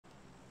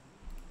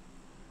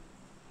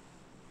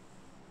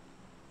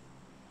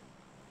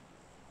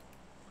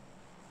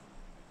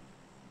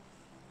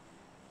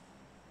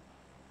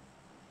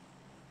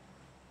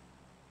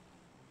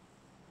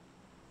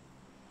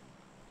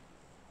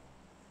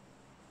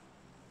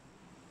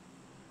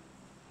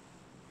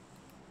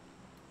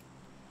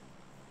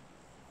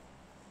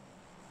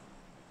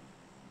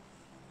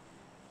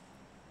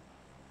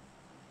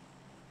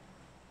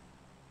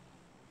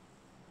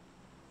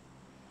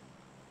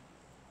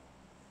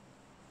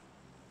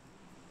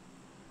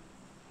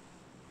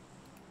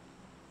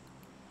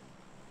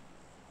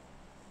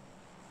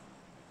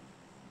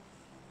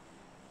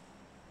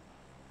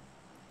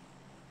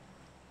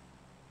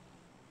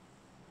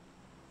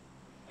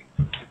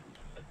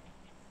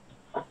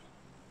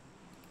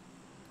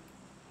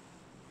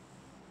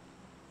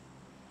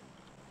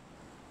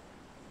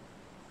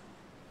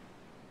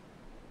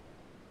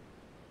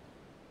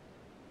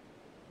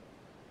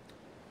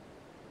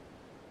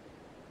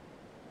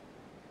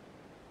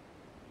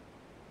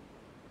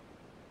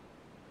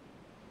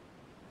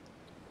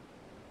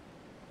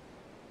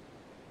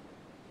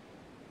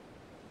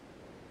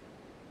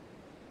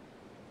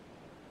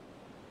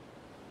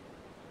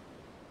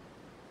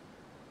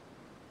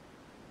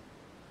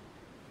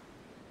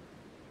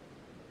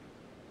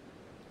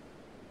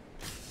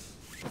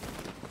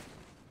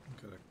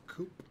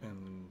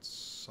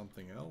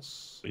something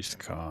else. Police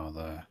car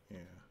there. Yeah.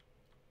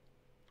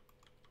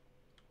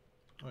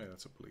 Oh yeah,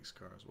 that's a police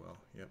car as well.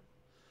 Yep.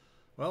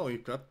 Well,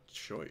 we've got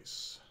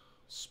choice.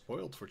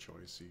 Spoiled for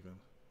choice, even.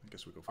 I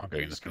guess we go for the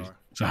police car.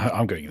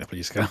 I'm going in the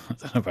police car. I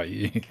don't know about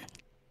you.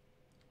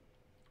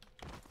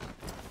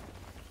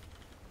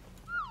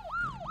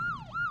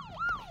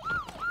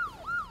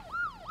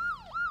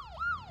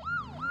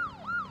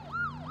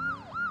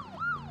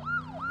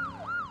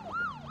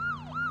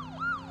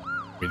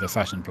 Be the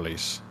fashion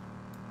police.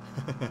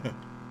 Mark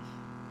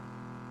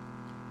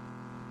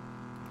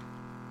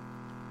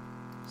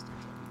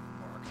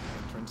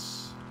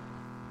entrance.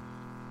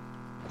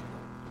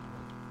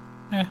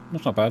 Yeah,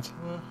 that's not bad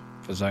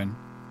for zone.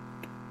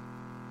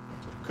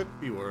 Could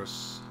be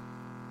worse.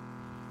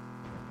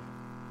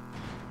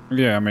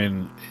 Yeah, I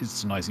mean,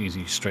 it's a nice,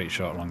 easy, straight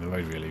shot along the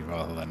road, really,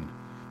 rather than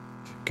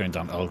going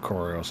down El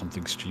Corre or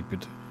something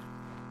stupid.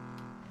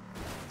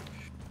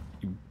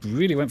 You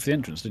really went for the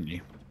entrance, didn't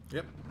you?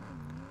 Yep.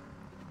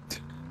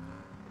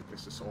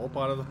 This is all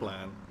part of the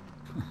plan.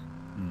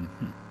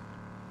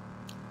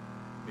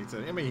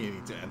 I mean, you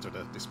need to enter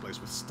this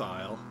place with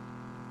style.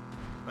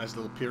 Nice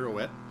little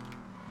pirouette.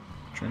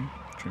 True,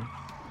 true.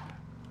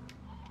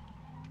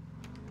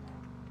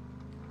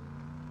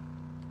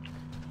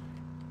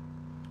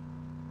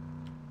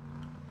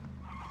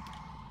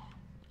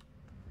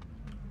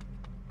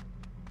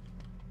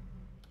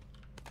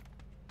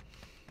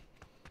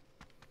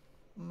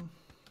 Might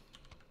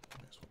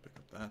as well pick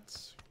up that.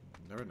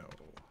 You never know.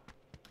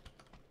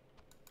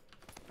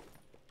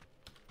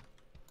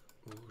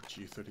 Ooh,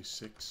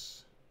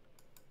 G36.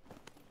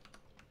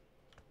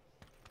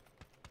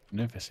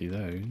 Never see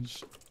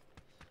those.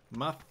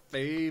 My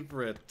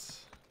favorite.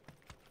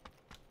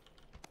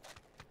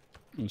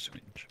 Oh,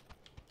 syringe.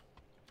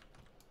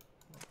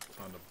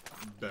 Found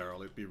a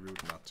barrel, it'd be rude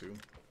not to.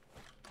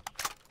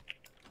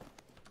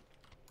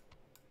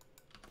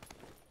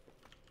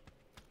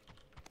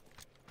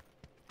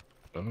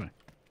 Lovely.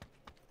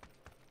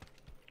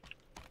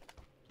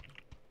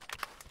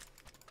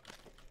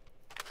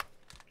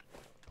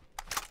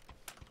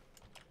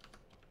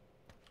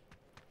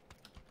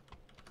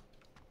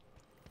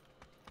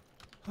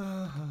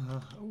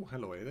 Oh,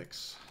 hello,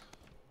 Alex.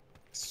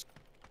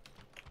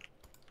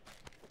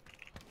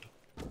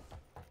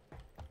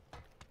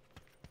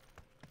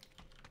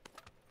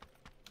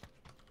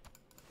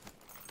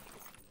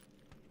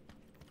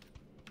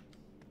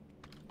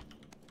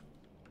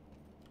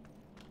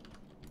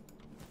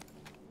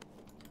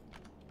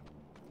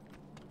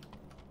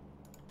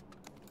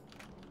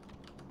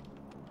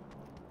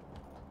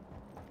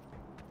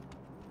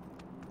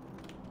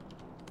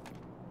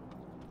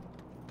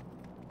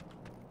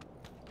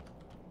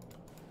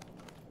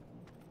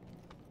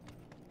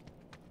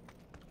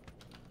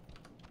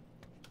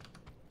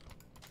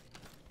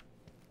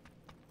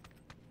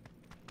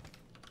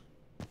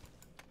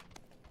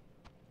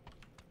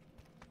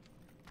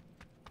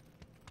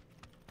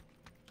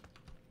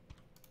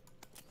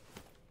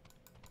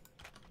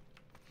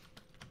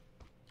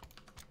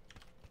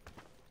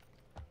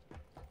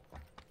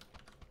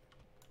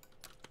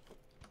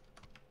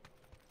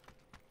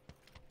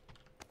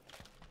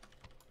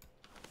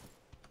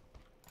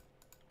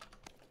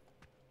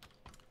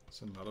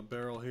 There's another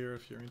barrel here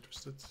if you're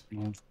interested.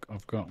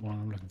 I've got one.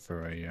 I'm looking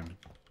for a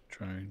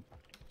drone.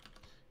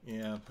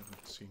 Yeah, I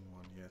haven't seen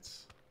one yet.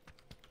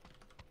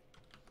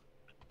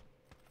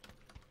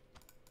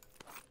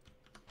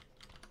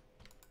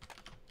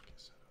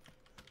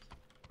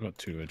 I've got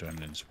 2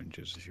 adrenaline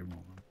syringes if you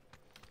want one.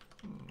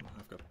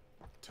 I've got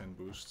 10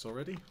 boosts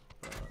already.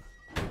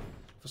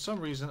 For some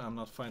reason, I'm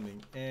not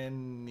finding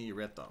any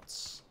red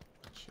dots.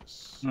 Which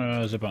is...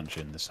 There's a bunch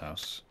in this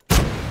house.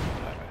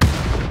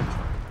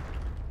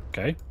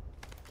 Okay.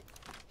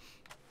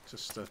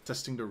 Just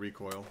testing the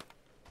recoil.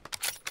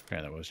 Okay,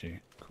 that was you.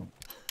 Cool.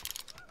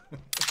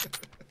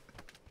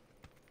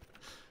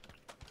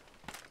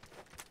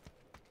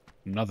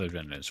 Another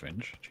adrenaline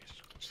syringe.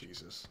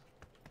 Jesus.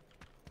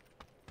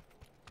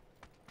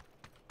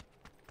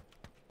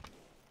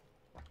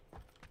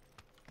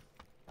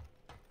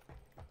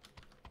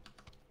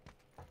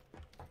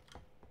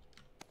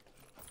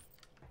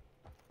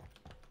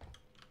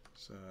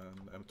 It's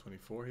an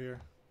M24 here.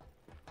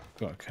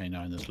 Got a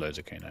K9. There's loads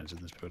of K9s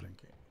in this building.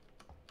 Okay.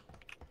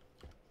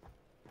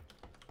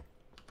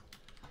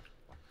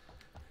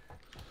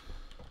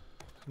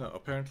 No,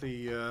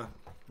 apparently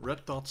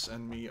red dots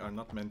and me are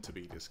not meant to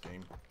be this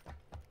game.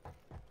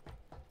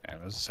 Yeah,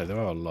 as I say, there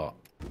are a lot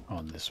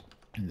on this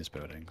in this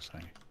building. So.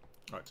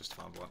 Oh, I just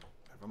found one.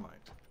 Never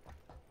mind.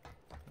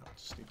 Now I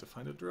just need to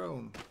find a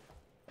drone.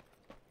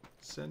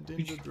 Send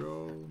in the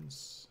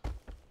drones.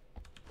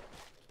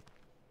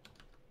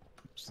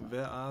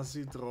 Where are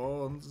the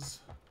drones?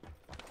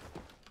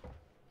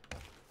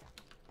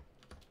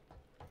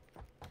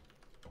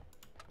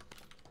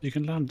 You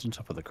can land on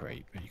top of the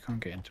crate, but you can't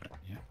get into it.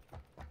 Yeah.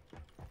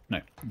 No.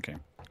 Okay.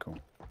 Cool.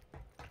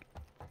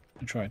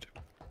 I tried.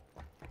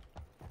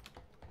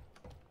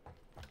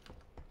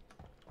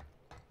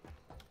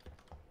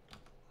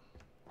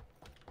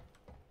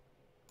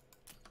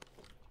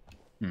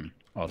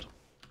 Odd.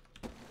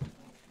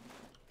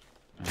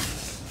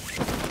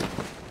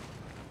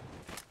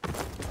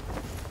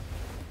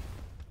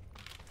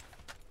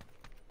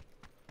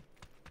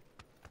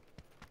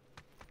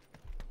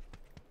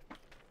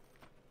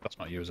 That's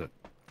not you, is it?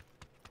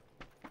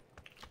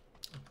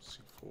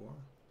 C4.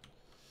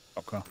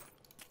 Top car.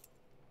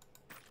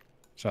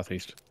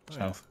 Southeast. Oh,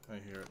 South. Yeah, I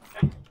hear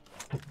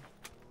it.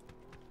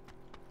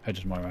 Head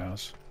to my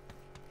warehouse.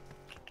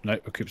 No,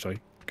 okay, sorry.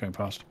 Going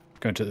past.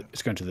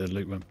 It's going to the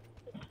loot room.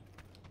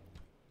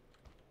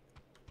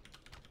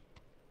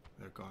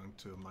 They're going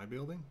to my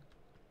building?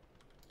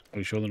 Are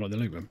you sure they're not in the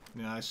loot room?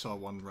 Yeah, I saw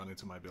one run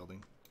into my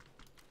building.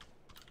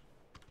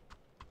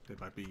 They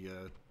might be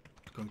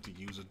going to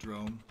use a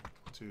drone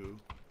to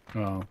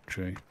Oh,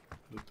 true.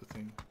 loot the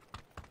thing.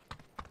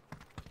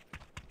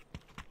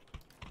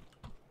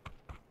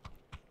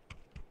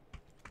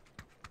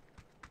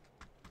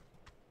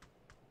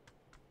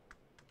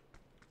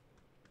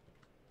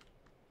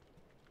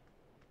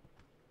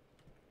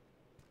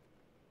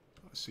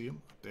 I see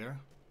him up there.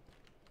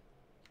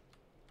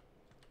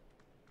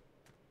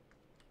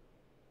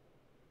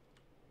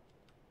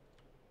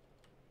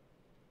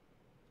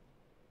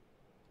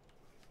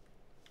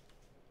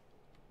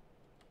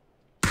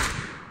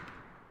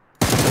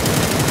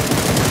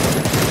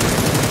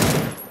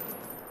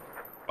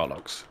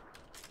 Bollocks.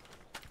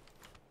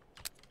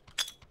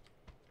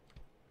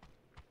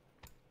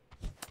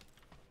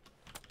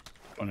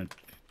 On it.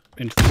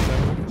 Into the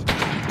circle.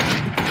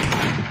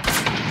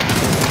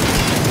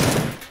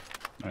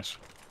 Nice.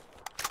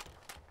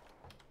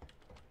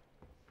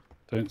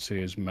 Don't see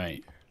his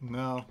mate,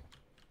 No.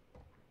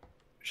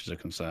 which is a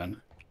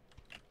concern.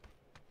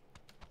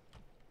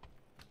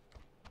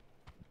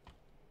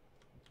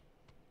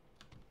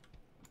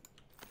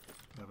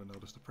 Never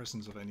noticed the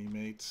presence of any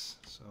mates,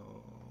 so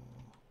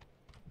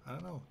I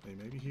don't know. They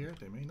may be here,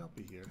 they may not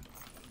be here.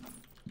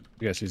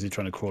 Yes, is he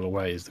trying to crawl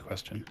away is the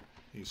question.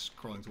 He's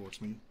crawling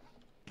towards me.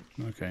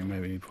 Okay,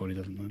 maybe he probably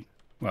doesn't know.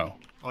 Well,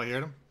 Oh, I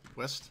heard him.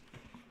 West.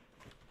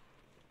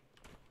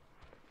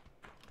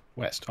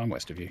 west. I'm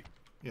west of you.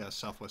 Yeah,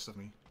 southwest of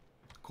me.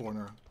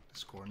 Corner.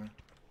 This corner.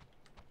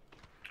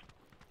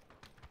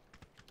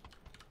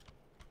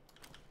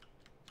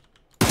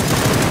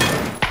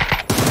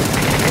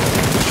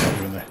 Shot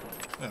you in the,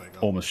 There we go.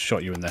 almost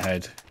shot you in the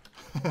head.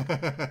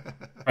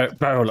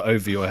 Barrel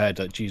over your head,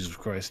 like Jesus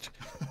Christ.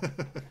 I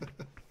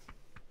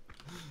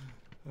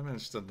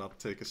managed to not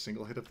take a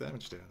single hit of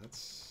damage there.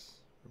 That's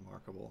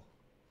remarkable.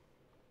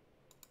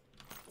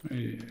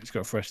 He's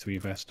got a fresh 3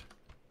 vest.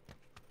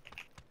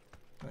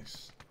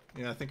 Nice.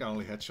 Yeah, I think I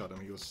only headshot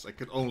him. I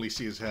could only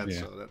see his head, Yeah.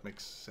 so that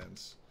makes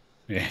sense.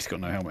 Yeah, he's got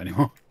no helmet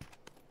anymore.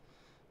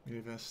 Mini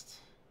vest.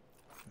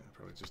 Yeah,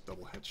 probably just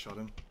double headshot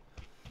him.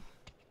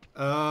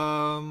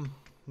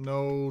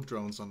 No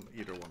drones on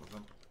either one of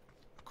them.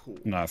 Cool.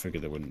 No, I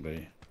figured there wouldn't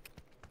be.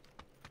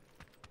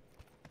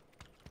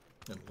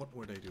 And what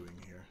were they doing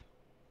here?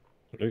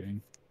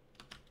 Looting.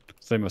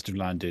 So they must have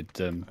landed.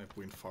 I've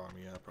Wind Farm,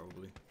 yeah,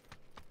 probably.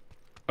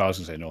 I was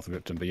going to say North of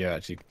Ripton, but yeah,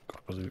 actually,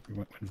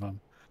 Wind Farm.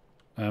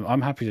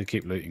 I'm happy to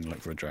keep looting,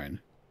 look for a drone.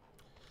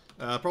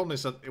 Problem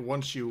is that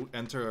once you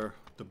enter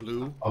the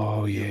blue,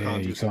 Oh you yeah,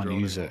 can't you use the can't drone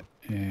use anymore.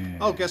 it. Yeah.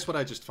 Oh, guess what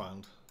I just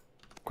found?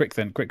 Quick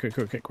then, quick.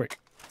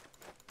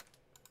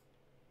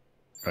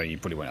 Oh, you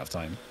probably won't have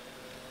time.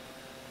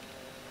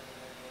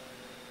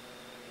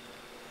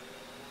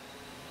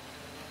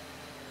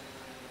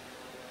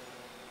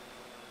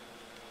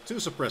 Two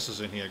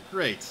suppressors in here,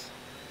 great.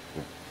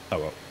 Oh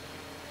well.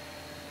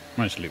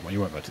 Managed to loot one.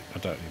 You won't. I doubt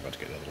you're about to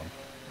get the other one.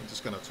 I'm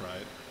just gonna try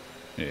it.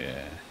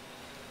 Yeah.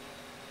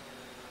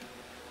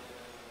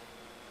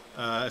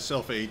 A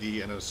self AD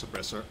and a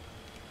suppressor.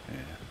 Yeah.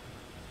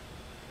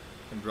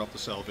 Can drop the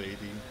self AD.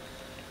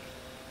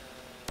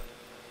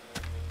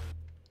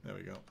 There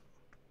we go.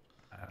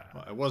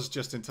 Well, I was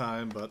just in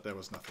time, but there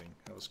was nothing.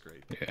 That was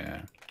great.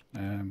 Yeah.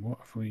 What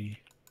if we?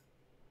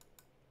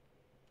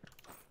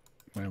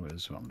 Where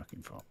was what I'm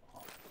looking for?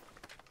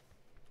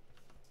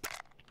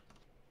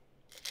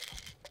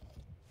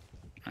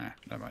 Ah,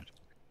 never mind.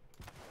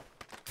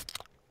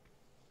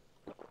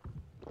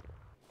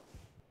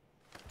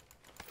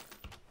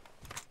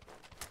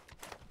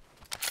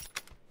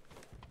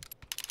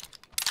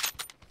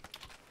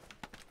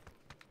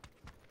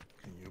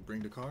 Can you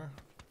bring the car?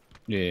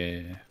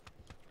 Yeah.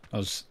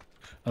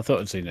 I thought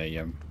I'd seen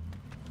a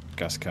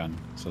gas can,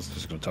 so I was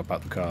just going to top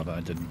out the car, but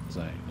I didn't.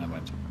 So never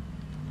mind.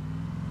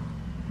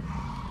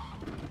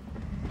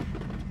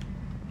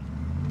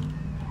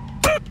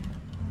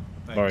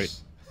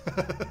 Thanks.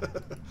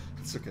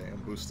 It's okay,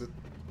 I'm boosted.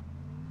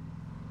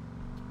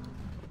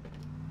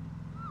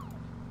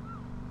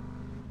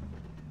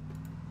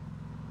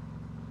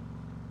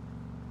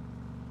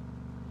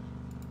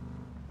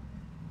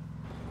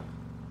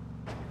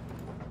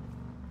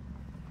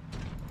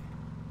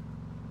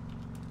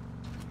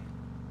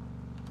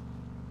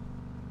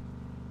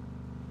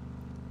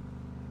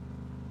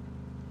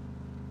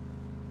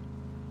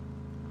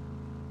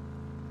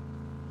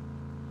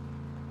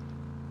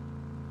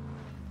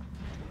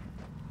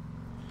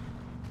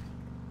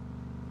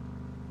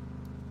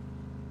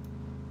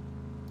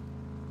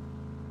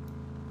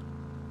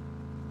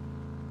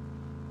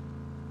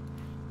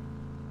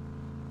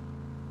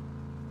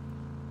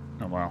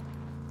 wow.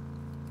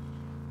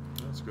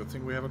 That's a good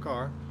thing we have a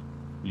car.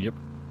 Yep.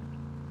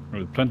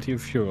 With plenty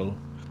of fuel.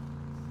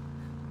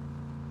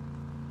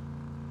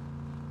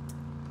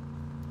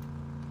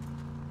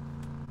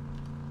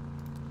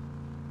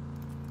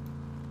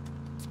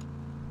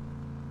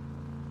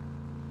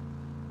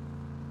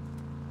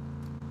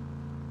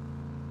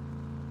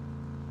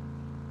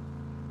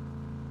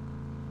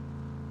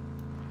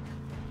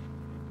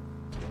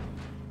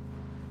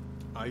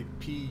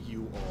 IP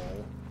you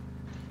all.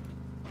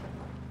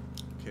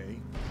 Okay.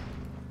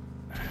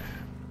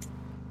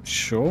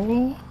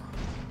 Sure.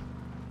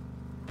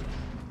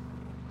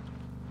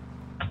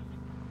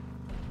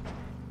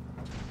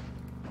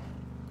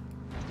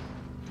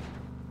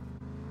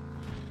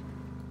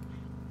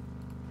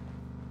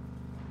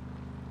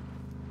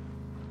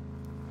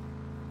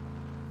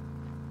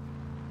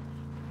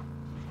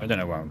 I don't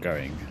know where I'm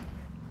going.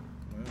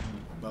 Well,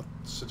 not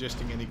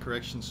suggesting any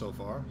corrections so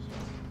far.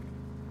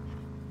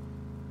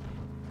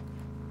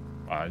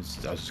 I was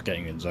just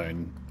getting in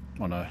zone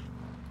on a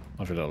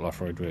little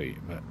off-road route,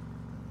 but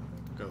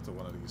Go to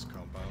one of these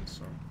compounds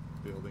or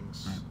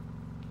buildings. Right.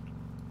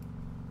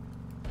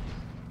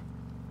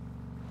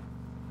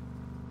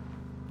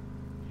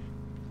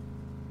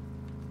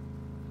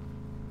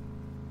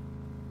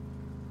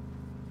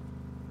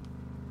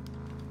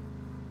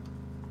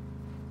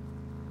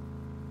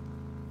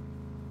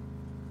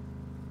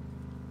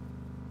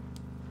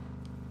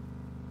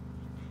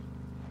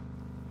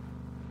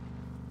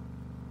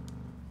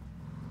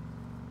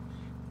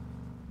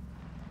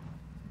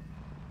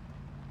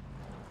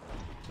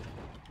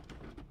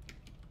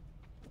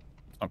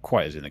 not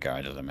quite as in the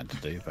garage as I meant to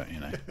do, but you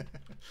know,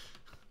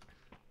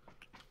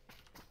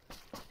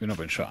 we've not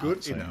been shot Good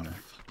at, so, enough. you know.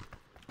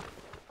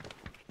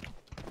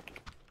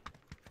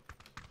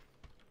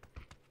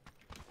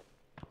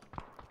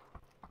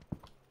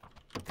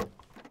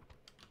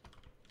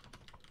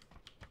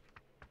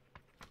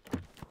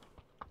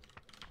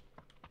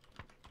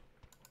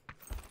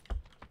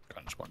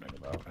 I'm just wondering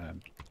about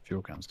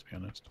fuel cans, to be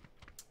honest.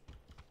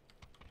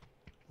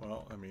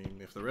 Well, I mean,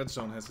 if the red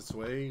zone has its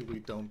way, we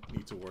don't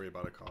need to worry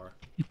about a car.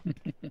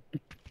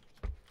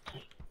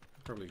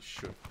 Probably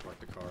should park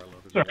the car a little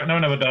bit. Sorry, no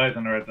one ever dies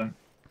in the red zone.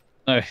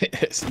 No,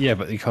 yeah,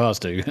 but the cars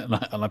do,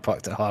 and I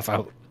parked it half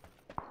out.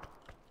 I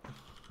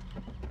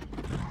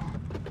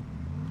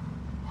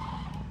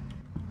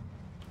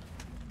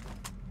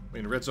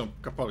mean, red zone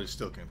probably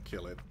still can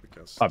kill it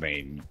because. I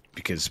mean,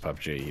 because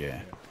PUBG,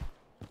 yeah.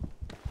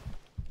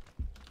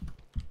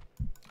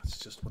 That's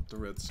just what the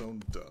red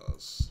zone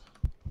does.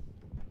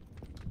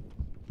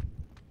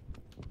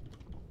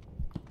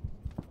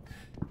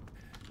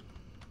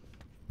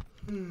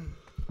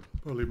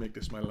 Probably make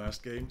this my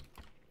last game.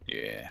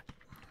 Yeah.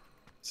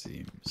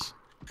 Seems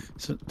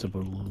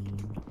acceptable.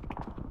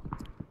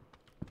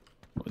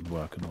 With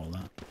work and all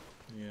that.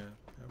 Yeah,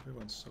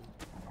 everyone's so.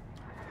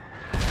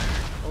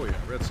 Oh yeah,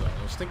 red zone.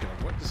 I was thinking,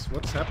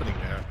 what's happening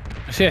there?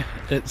 Yeah,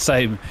 it's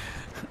same.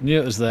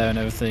 Knew it was there and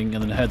everything,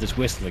 and then I heard this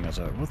whistling. I was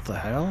like, what the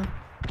hell?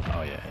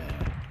 Oh yeah,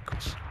 of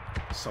course.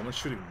 Someone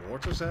shooting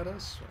mortars at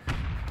us?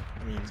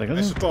 I mean, like,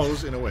 I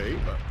suppose in a way,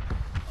 but.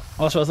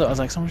 Also, I thought, I was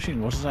like, someone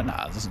shooting mortars? Like,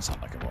 nah, it doesn't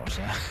sound like a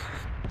mortar.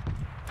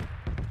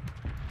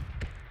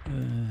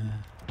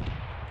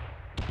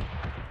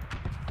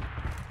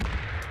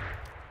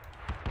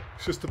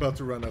 Just about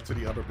to run out to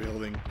the other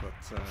building, but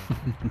I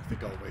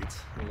think I'll wait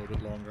a little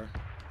bit longer.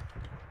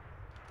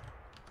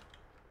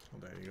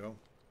 Well, there you go.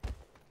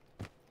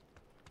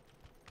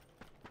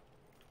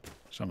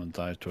 Someone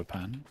died to a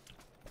pan.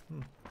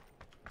 Oh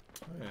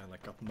yeah,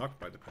 like got knocked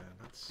by the pan.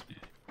 That's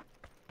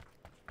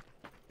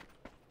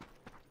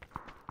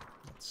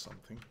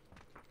something.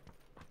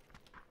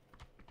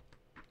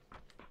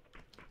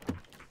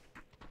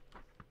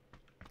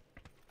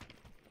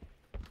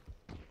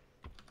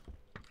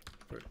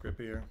 Bird grip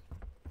here.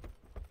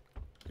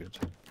 Good.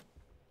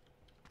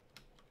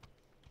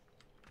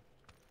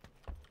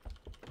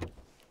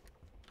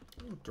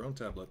 Oh, drone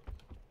tablet.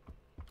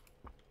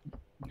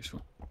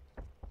 Useful.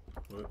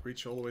 Will it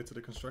reach all the way to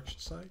the construction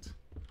site?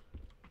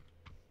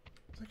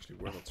 It's actually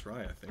worth a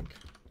try, I think.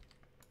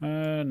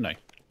 No.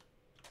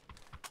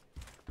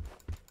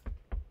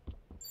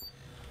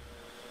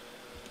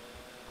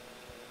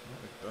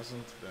 If it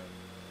doesn't, then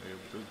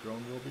the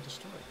drone will be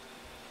destroyed.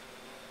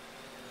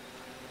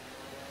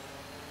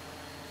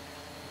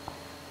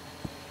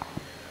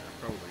 Yeah,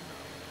 probably not.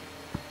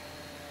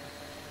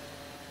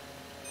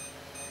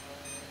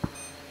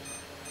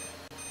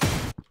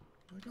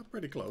 I got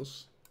pretty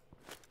close.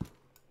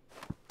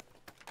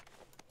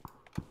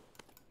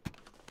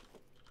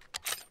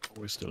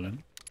 We're still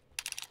in.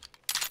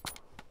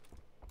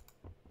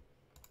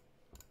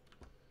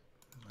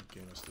 My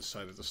game has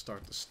decided to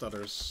start the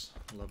stutters.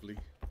 Lovely.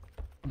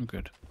 Oh,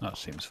 good. That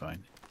seems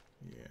fine.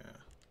 Yeah.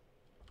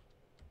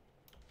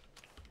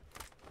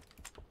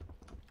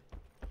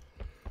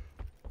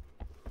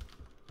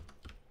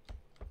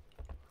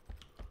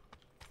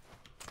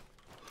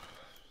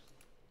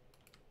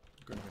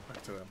 Going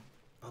back to the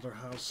other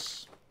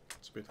house.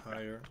 It's a bit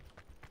higher.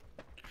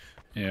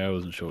 Yeah, I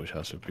wasn't sure which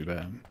house would be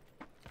better.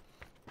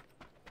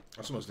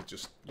 I was mostly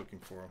just looking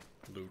for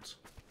loot.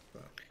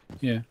 But...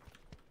 Yeah.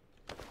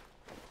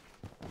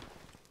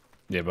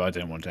 Yeah, but I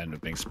didn't want to end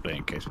up being split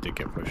in case we did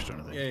get pushed or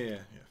anything. Yeah,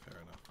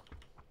 fair enough.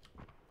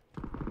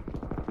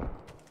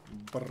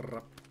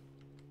 Brrr.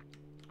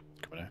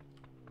 Come on now.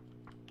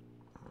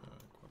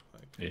 Quite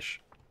like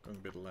Ish. going a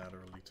bit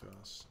laterally to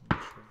us. I'm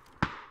not sure.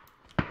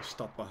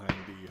 Stop behind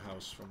the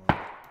house from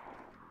our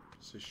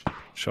position.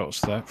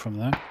 Shots there from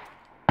there.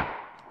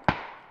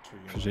 Tree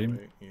in Presume? my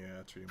way.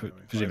 Yeah, tree in my way.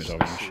 Presume it's I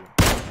orange. see him.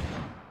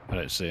 I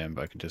don't see him,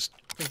 but I can just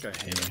I think I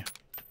hear hit you. him.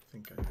 I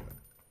think I hit him.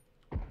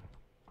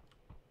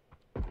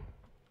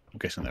 I'm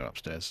guessing they're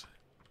upstairs.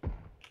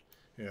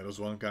 Yeah, there was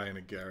one guy in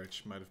a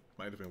garage. Might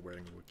have been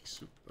wearing a wiki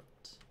suit, but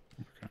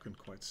I couldn't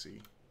quite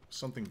see.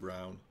 Something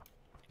brown.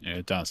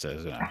 Yeah, downstairs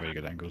isn't really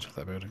good angles of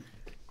that building.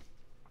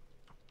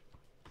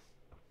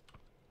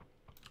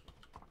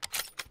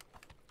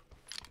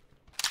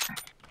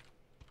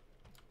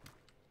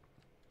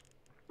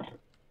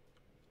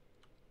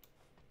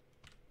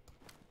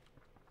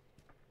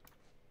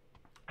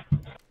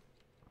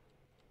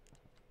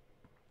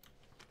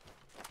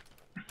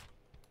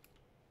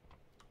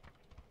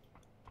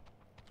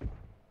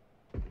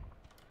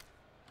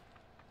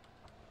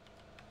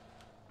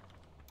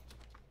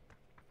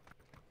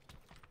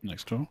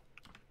 Next door.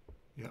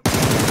 Yep.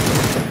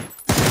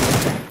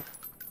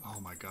 Oh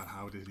my god,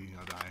 how did he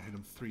not die? I hit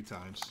him 3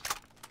 times.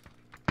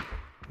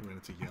 He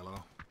went into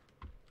yellow.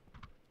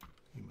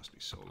 He must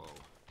be so low.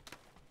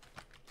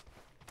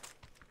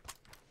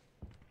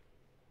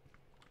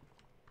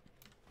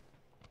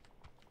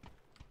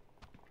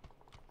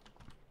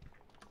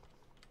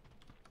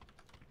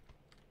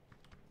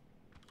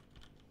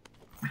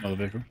 Another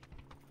vehicle.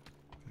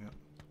 Yep,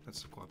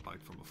 that's the quad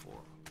bike from before.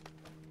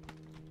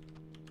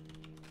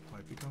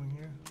 Might be coming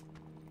here.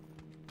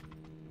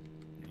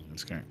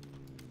 Let's go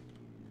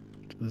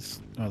to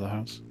this other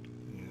house.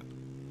 Yeah.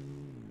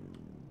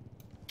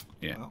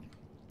 Yeah. Well,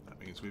 that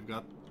means we've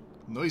got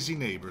noisy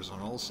neighbors on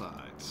all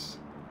sides.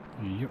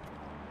 Yep.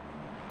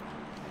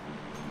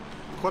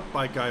 Quad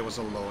bike guy was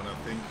alone, I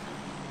think.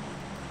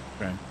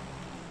 Okay.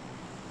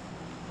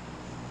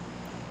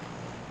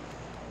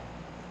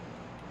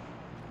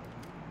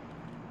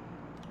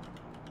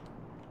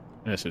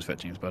 Yes, it was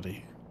fetching his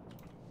buddy.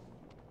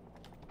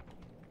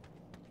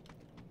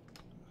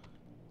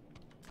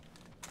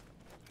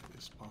 It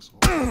is possible.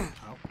 Oh,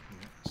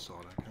 yeah, I saw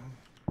that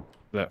guy.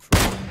 That from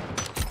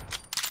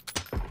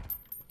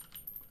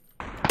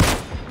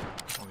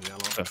On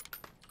yellow. left.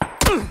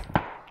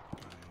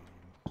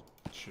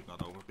 I should not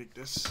overpeak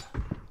this.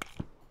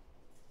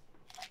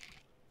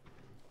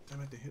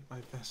 Damn it, they hit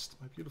my vest.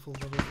 My beautiful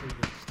level 3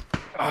 vest.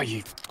 Oh,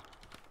 you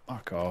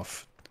fuck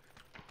off.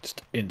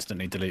 Just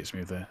instantly deletes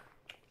me there.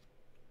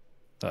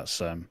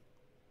 That's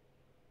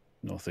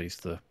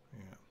northeast, the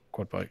Yeah.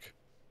 quad bike.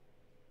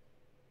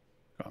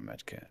 Got a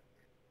med kit.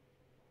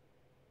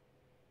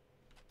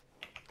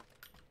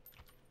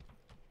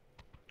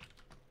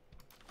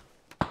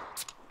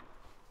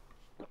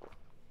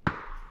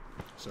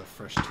 There's a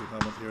fresh 2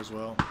 helmet here as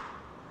well.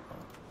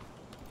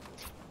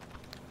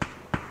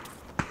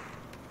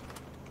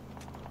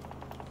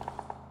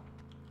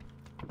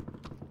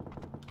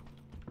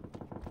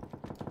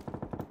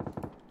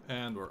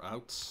 And we're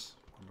out.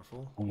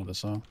 Wonderful. All of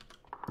us are.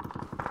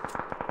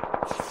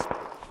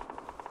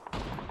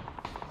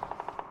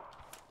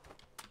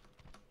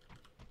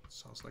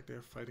 Sounds like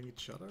they're fighting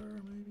each other,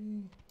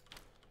 maybe?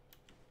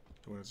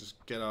 Do we want to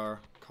just get our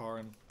car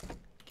and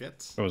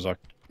get? I was like,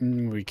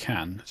 we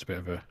can. It's a bit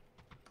of a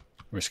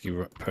risky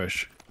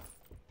push.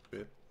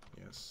 Bit,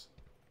 yes.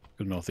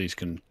 The northeast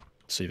can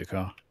see the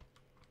car.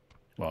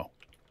 Well,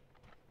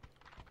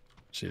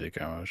 see the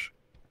garage.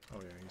 Oh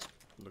yeah, he's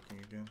looking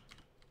again.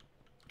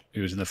 He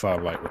was in the far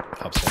right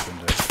upstairs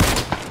window.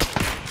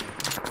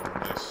 Oh,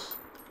 nice.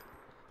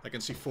 I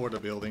can see 4 the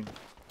building.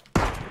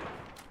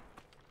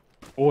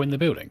 Or in the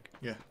building?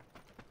 Yeah.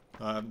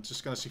 I'm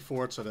just gonna see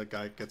forward so that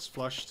guy gets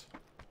flushed.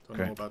 Don't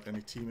Okay. know about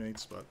any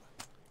teammates, but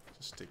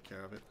just take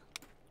care of it.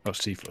 Oh,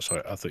 C4.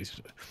 Sorry, I thought you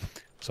said...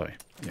 Sorry,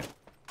 yeah.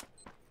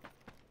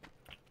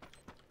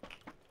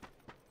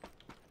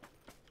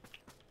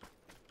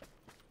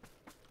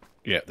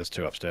 Yeah, there's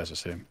 2 upstairs, I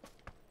see him.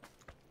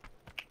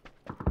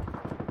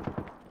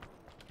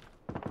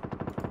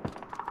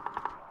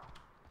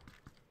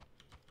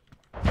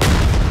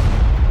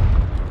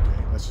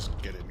 Okay, let's just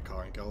get in the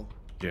car and go.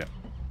 Yeah.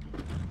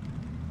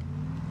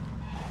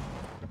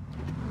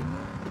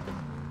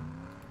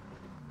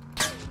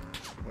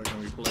 Where can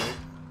we play?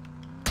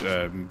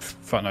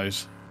 Fat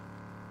nose.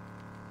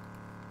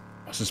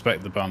 I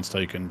suspect the barn's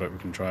taken, but we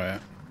can try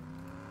it.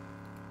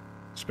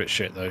 It's a bit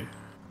shit though.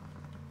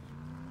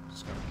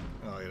 Just gonna...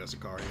 Oh yeah, there's a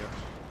car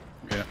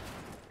here. Yeah.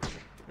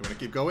 You wanna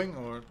keep going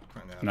or?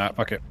 Nah,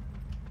 fuck it.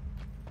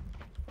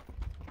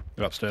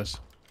 You're upstairs.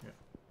 Yeah.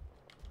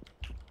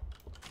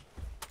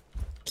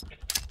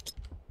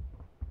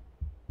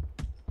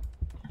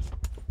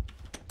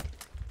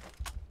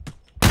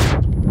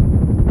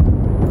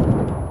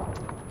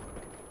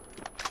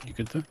 You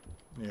good there?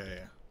 Yeah,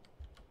 yeah.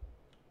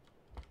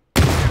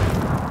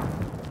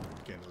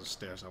 Again, into the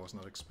stairs. I was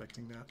not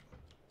expecting that.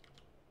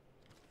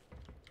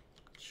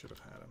 Should have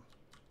had him.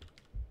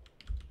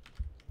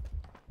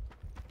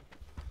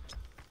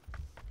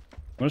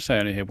 I want to say I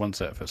only hear one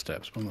set of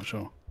footsteps, but I'm not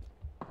sure.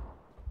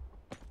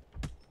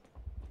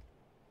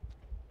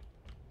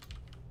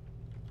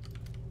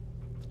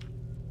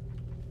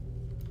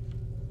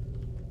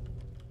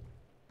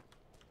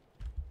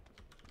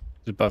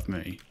 It's above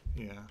me.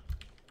 Yeah.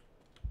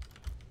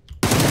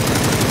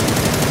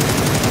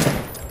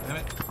 Damn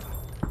it.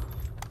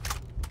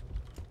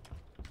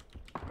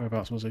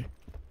 Whereabouts was he?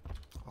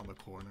 On the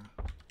corner.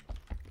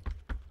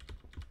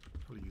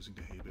 Probably using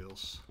the hay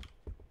bales.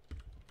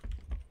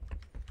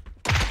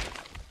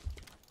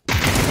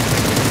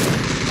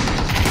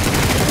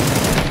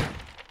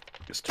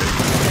 Just two.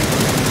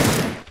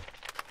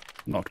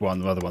 Knocked one,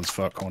 the other one's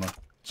far corner.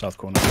 South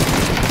corner.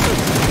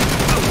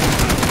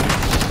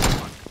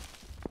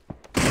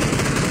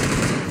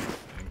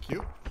 Thank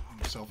you.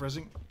 I'm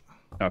self-resing.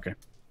 Okay.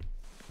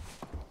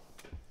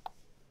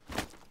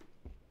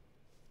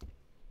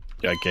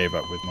 Yeah, I gave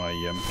up with my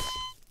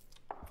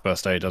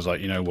first aid. I was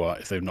like, you know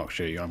what? If they've knocked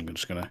you, I'm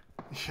just gonna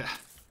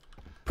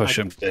push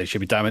them. They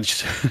should be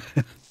damaged.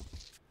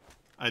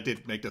 I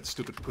did make that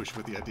stupid push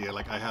with the idea,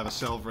 like I have a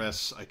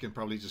self-res, I can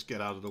probably just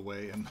get out of the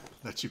way and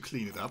let you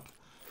clean it up.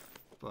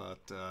 But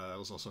it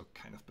was also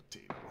kind of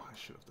potato. I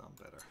should have done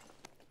better.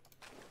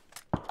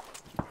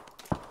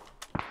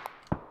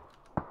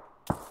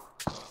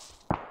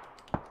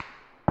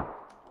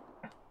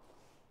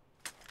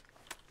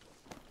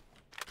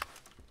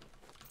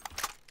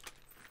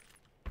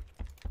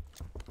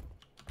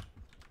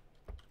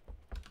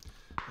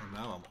 And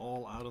now I'm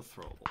all out of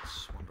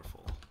throwables.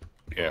 Wonderful.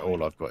 Yeah,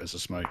 all I've got is a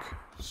smoke.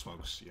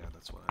 Smokes, yeah,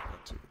 that's what I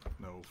got too.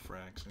 No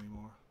frags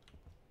anymore.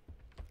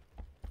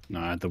 No,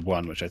 I had the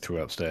one which I threw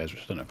upstairs,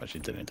 which I don't know if I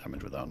actually did any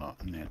damage with that or not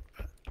in the end.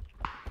 But...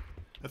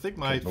 I think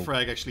my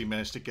frag actually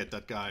managed to get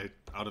that guy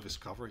out of his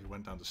cover. He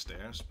went down the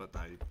stairs, but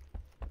I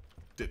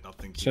did not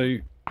think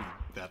he'd be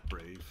that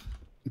brave.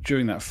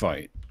 During that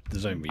fight, the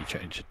zone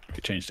changed.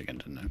 It changed again,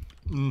 didn't it?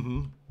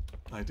 Mm-hmm.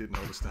 I did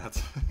notice that.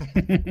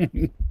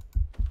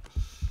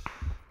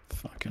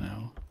 Fucking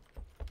hell.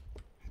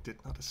 It did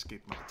not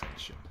escape my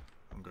attention.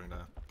 I'm going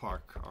to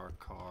park our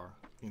car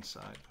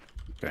inside.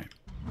 Okay.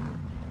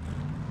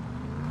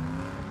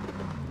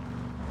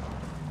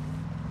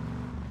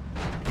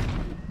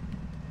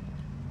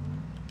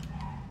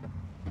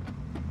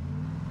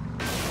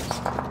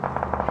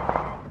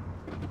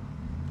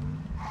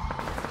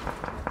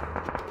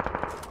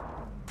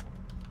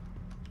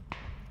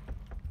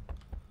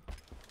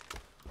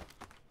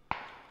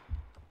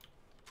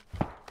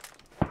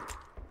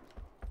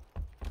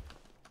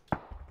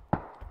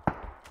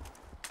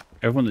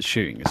 Everyone that's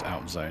shooting is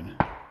out of zone.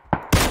 Oh,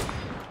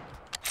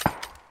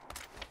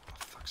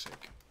 fuck's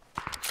sake.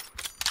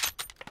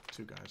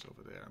 Two guys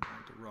over there. I'm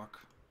going to rock.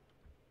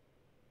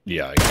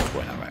 Yeah, I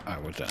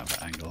would have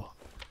that angle.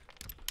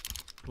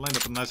 Lined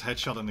up a nice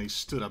headshot and he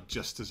stood up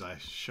just as I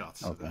shot.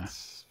 So Okay.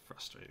 that's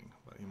frustrating.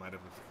 But he might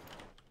have...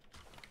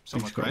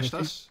 Someone crashed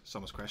us?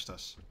 Someone's crashed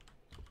us.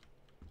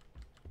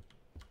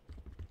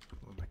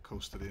 When I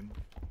coasted in.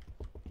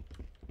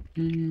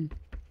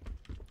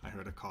 I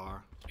heard a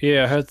car.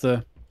 Yeah, I heard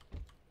the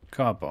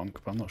car bonk,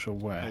 but I'm not sure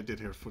where. I did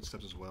hear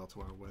footsteps as well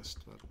to our west,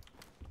 but...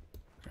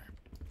 Okay.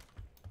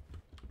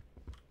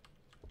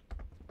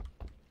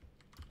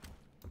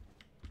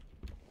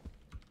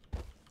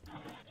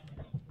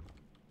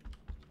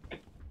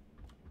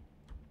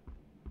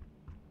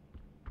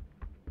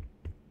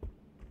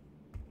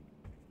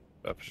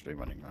 Purposely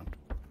running around.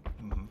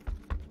 Mm-hmm.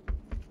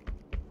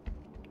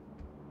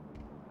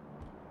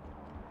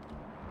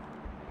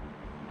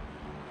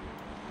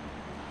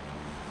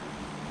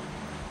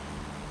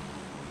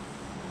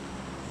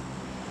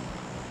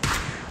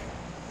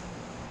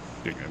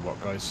 Doing what,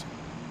 guys?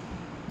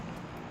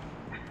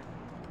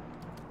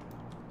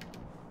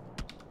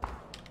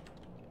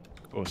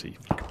 Of course he.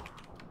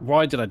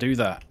 Why did I do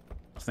that?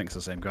 I think it's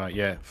the same guy.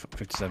 Yeah,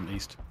 57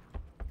 east.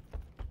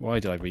 Why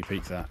did I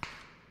repeat that?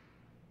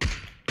 Okay.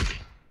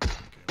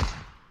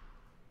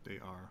 They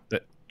are...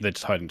 They're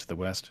just hiding to the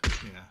west.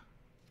 Yeah.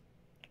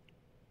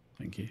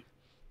 Thank you.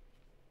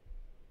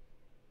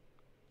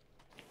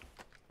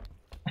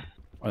 I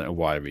don't know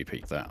why I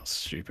repeat that. That's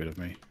stupid of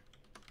me.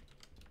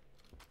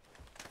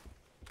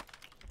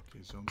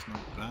 Okay, zone's not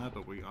bad,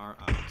 but we are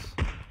out.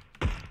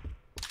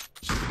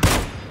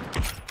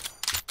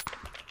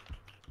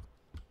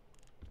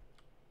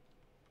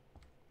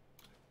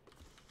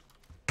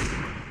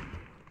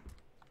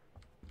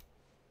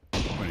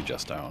 Only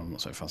just out. I'm not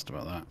so fussed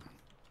about that.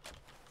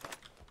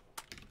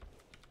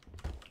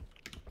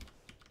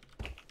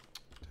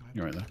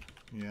 You're right there.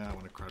 Yeah, I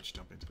want to crouch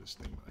jump into this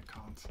thing, but I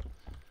can't.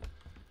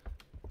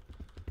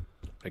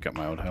 Pick up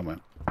my old helmet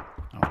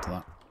after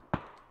that.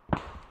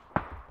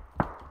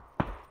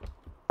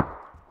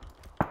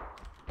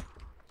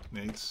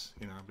 Nades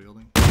in our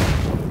building.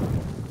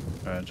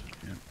 Heard.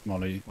 Yeah.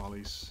 Molly.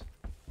 Mollies.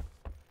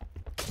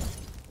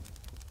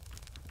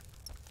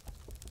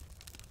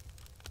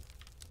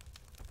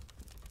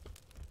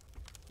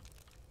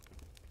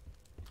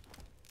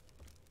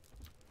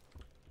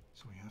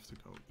 have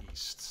to go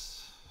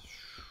east.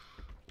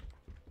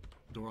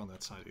 Door on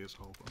that side is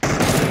open.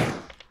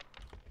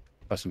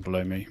 Person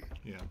below me.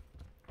 Yeah.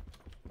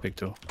 Big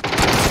door.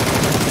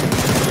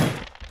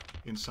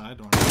 Inside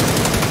or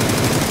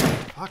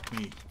fuck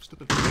me,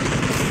 stupid.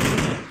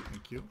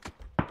 Thank you.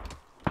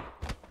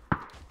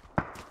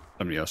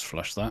 Somebody else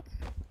flushed that.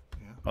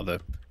 Yeah. Oh,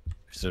 the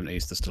 57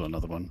 east, there's still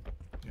another one.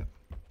 Yeah.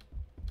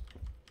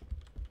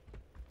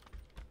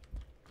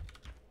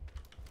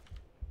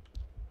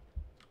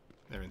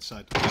 They're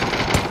inside. They're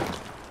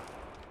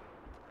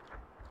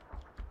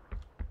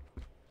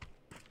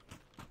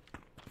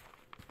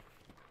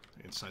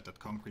inside that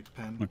concrete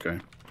pen. Okay.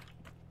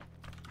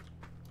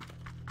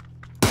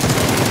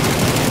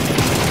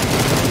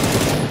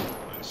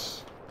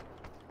 Nice.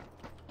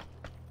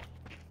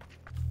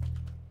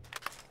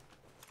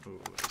 Oh,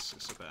 this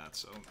is a bad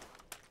zone.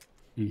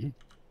 Mm-hmm.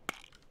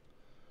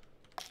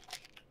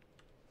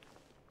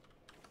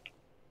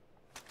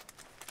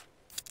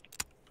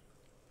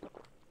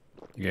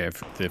 Yeah,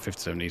 the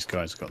 57 east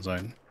guys got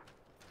zone.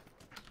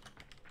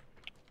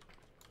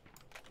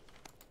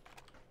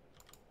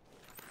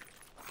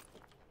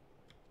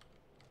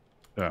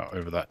 Yeah,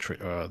 over that tree,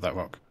 that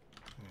rock.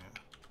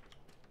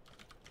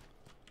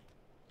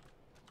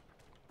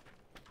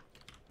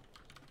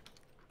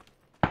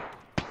 Yeah.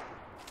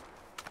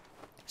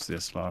 It's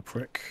this lab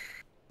prick.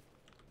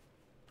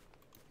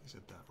 Is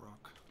it that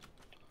rock?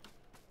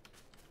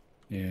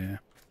 Yeah.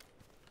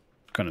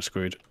 Kind of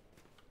screwed.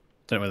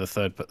 Don't know where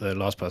the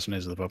last person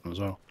is at the bottom as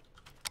well.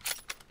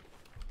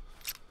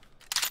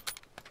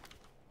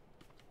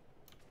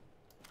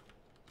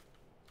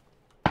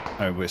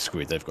 Oh, we're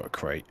screwed. They've got a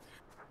crate.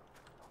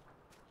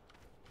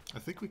 I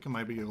think we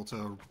might be able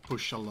to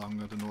push along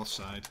the north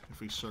side if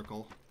we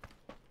circle.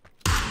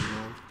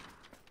 Oh,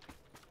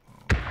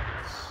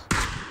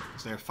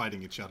 they're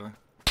fighting each other.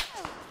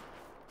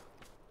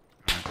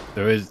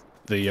 There is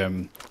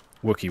the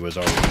Wookiee was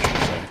orange.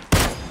 So.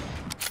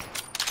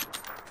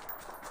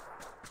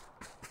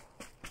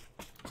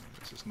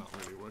 This is not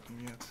really working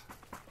yet.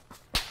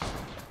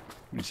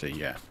 Let me see.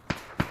 Yeah.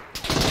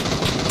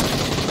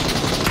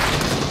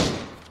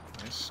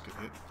 Nice, good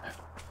hit.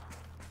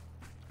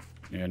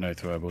 Yeah, no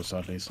throwables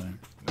sadly. So. No.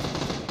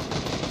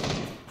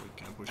 We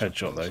can push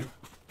Headshot though.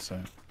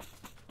 So.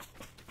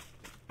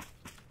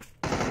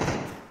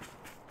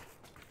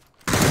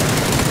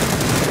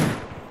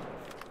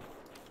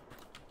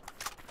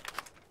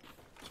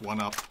 It's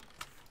one up.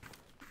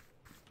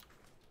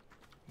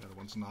 The other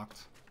one's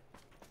knocked.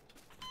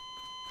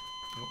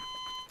 Oh.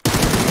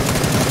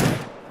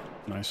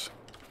 Nice.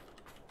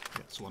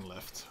 Yeah, it's one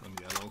left on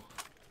yellow.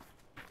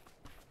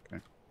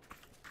 Okay.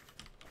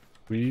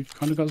 We've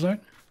kind of got zone.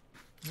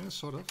 Yeah,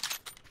 sort of.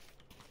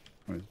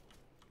 I'm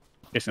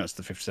guessing that's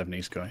the 57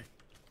 east guy.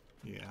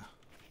 Yeah.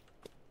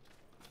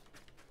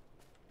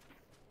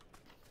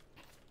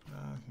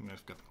 He may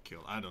have gotten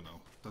killed. I don't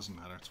know. Doesn't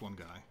matter. It's one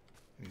guy.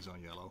 And he's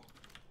on yellow.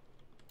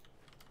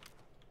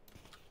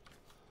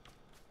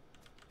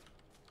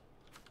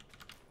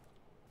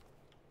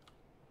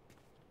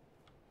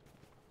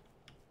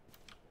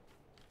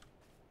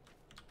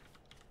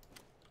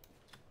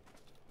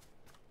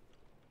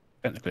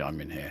 Technically, I'm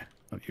in here.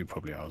 Oh, you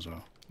probably are as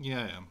well.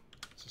 Yeah, I am.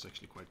 This is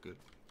actually quite good.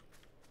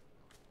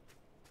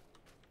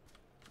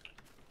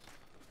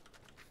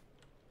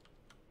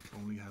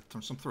 Only had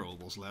some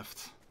throwables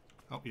left.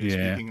 Oh,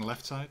 yeah, speaking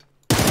left side.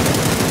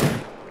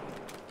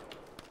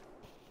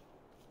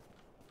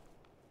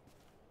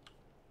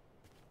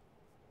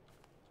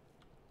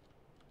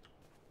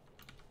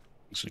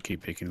 So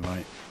keep picking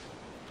right.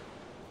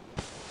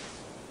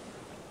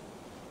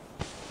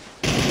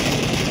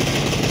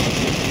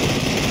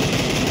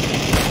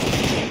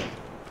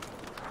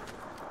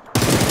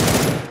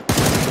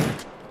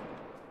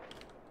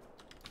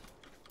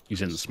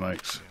 He's in the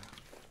smokes. Yeah.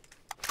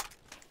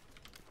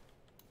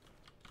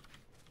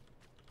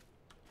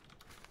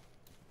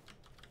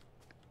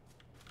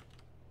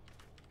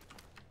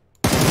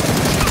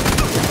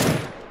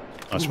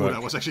 Nice Ooh, work.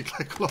 that was actually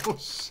quite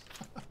close.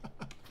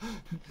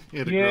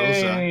 Yeah, the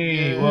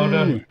Yay! Groza. Well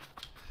done.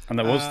 And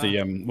that was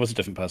was a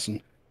different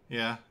person.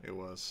 Yeah, it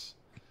was.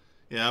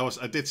 Yeah,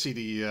 I did see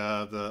the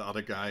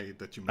other guy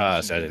that you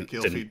mentioned So in the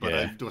kill feed, but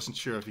yeah. I wasn't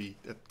sure if he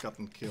had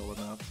gotten killed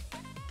or not.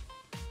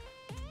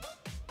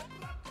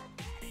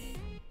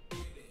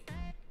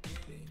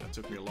 That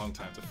took me a long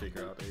time to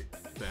figure out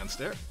a dance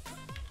there.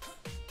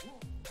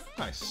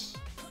 Nice.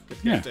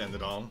 Good game to end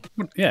it on.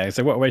 Yeah,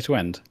 so what a way to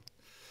end.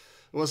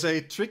 It was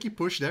a tricky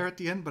push there at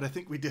the end, but I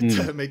think we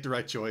did make the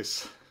right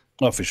choice.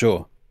 Oh, for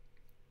sure.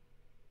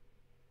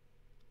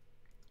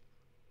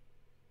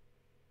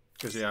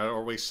 Because, yeah,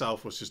 our way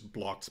south was just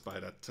blocked by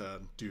that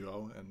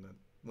duo. And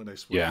when they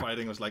were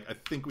fighting, I was like, I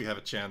think we have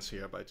a chance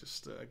here by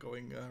just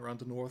going around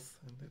the north.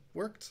 And it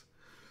worked.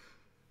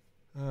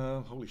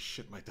 Holy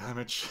shit, my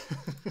damage.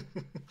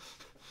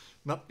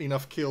 Not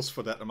enough kills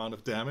for that amount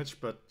of damage,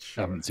 but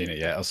sure. I haven't seen it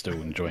yet. I'm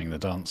still enjoying the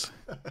dance.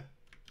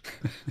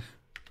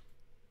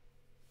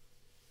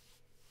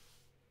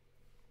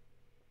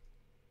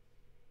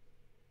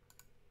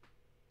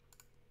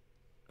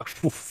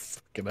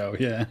 Fucking hell,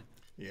 yeah.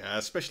 Yeah,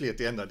 especially at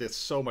the end, I did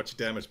so much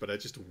damage, but I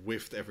just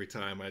whiffed every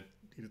time I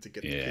needed to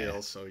get the Yeah.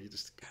 kill. So you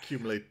just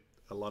accumulate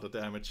a lot of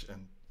damage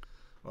and,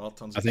 well,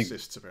 tons I of think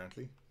assists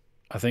apparently.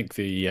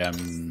 the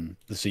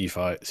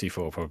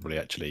C4 probably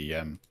actually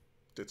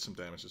Did some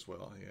damage as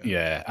well. Yeah.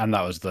 yeah, and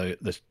that was the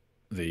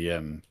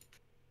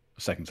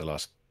second to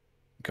last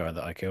guy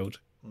that I killed.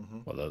 Mm-hmm.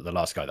 Well, the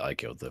last guy that I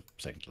killed, the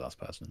second to last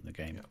person in the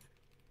game. Yeah.